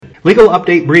Legal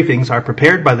update briefings are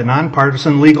prepared by the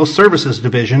Nonpartisan Legal Services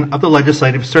Division of the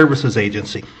Legislative Services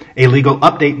Agency. A legal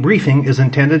update briefing is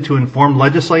intended to inform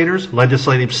legislators,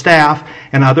 legislative staff,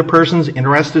 and other persons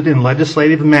interested in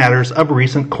legislative matters of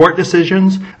recent court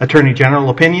decisions, attorney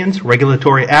general opinions,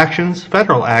 regulatory actions,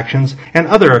 federal actions, and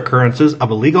other occurrences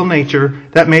of a legal nature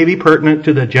that may be pertinent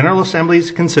to the General Assembly's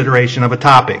consideration of a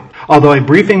topic. Although a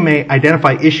briefing may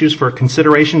identify issues for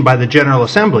consideration by the General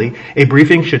Assembly, a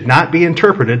briefing should not be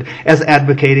interpreted as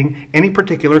advocating any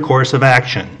particular course of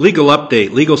action. Legal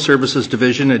Update, Legal Services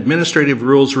Division, Administrative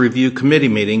Rules Review Committee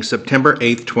meeting, September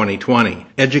 8, 2020.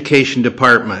 Education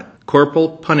Department. Corporal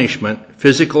punishment,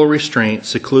 physical restraint,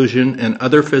 seclusion, and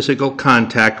other physical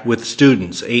contact with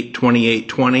students.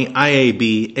 8/28/20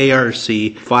 IAB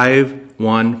ARC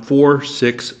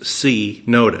 5146C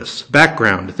notice.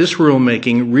 Background. This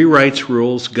rulemaking rewrites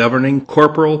rules governing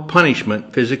corporal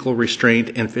punishment, physical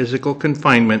restraint, and physical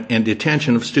confinement and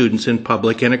detention of students in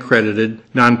public and accredited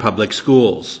non-public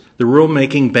schools. The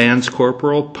rulemaking bans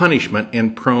corporal punishment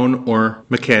and prone or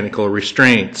mechanical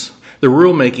restraints. The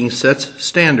rulemaking sets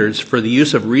standards for the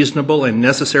use of reasonable and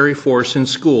necessary force in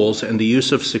schools and the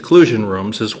use of seclusion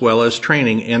rooms, as well as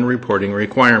training and reporting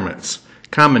requirements.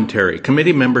 Commentary.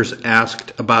 Committee members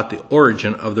asked about the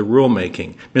origin of the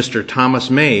rulemaking. Mr.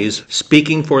 Thomas Mays,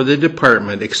 speaking for the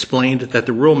department, explained that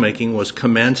the rulemaking was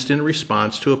commenced in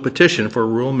response to a petition for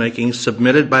rulemaking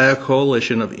submitted by a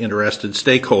coalition of interested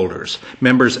stakeholders.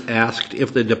 Members asked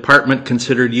if the department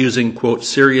considered using, quote,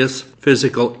 serious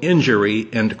physical injury,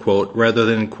 end quote, rather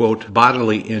than, quote,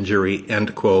 bodily injury,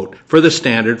 end quote, for the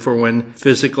standard for when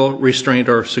physical restraint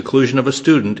or seclusion of a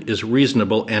student is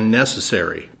reasonable and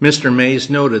necessary. Mr. Mays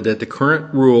noted that the current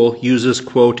rule uses,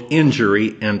 quote,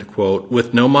 injury, end quote,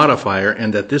 with no modifier,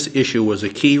 and that this issue was a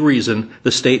key reason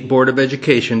the State Board of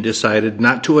Education decided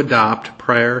not to adopt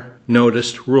prior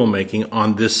noticed rulemaking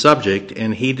on this subject,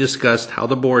 and he discussed how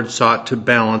the board sought to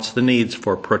balance the needs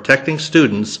for protecting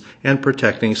students and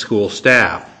protecting school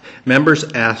staff. Members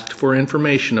asked for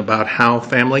information about how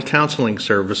family counseling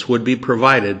service would be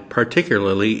provided,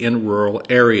 particularly in rural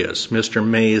areas. Mr.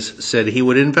 Mays said he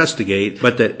would investigate,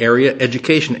 but that area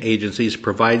education agencies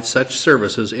provide such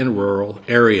services in rural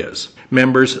areas.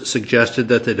 Members suggested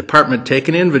that the department take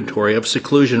an inventory of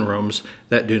seclusion rooms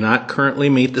that do not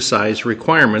currently meet the size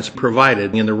requirements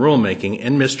provided in the rulemaking,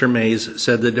 and Mr. Mays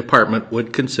said the department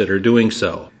would consider doing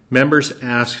so. Members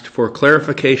asked for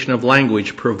clarification of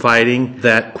language providing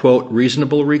that, quote,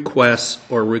 reasonable requests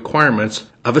or requirements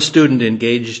of a student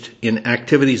engaged in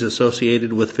activities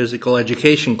associated with physical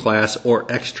education class or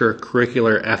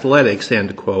extracurricular athletics,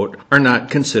 end quote, are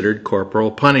not considered corporal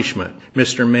punishment.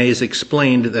 Mr. Mays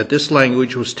explained that this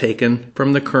language was taken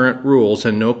from the current rules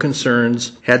and no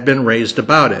concerns had been raised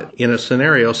about it. In a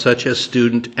scenario such as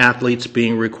student athletes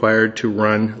being required to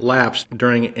run laps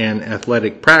during an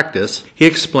athletic practice, he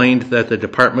explained that the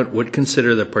department would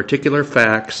consider the particular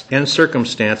facts and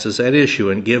circumstances at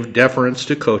issue and give deference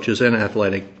to coaches and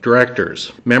athletic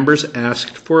directors. Members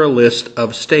asked for a list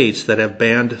of states that have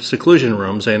banned seclusion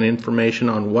rooms and information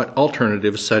on what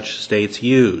alternatives such states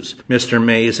use. Mr.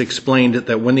 Mays explained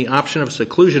that when the option of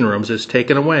seclusion rooms is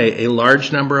taken away, a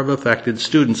large number of affected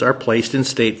students are placed in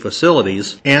state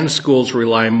facilities, and schools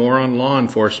rely more on law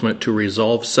enforcement to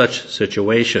resolve such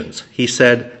situations. He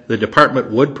said the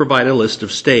department would provide a list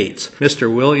of states.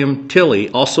 Mr. William Tilley,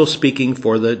 also speaking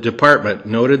for the department,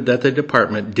 noted that the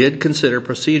department did consider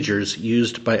procedures used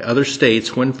by other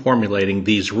states when formulating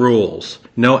these rules.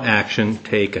 No action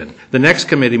taken. The next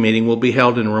committee meeting will be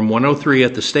held in room 103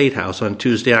 at the State House on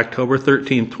Tuesday, October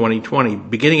 13, 2020,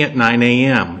 beginning at 9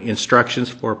 a.m. Instructions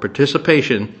for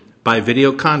participation by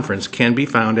video conference can be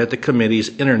found at the committee's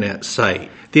internet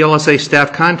site. The LSA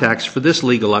staff contacts for this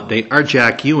legal update are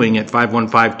Jack Ewing at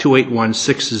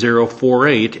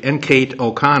 515-281-6048 and Kate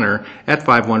O'Connor at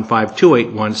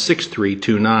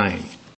 515-281-6329.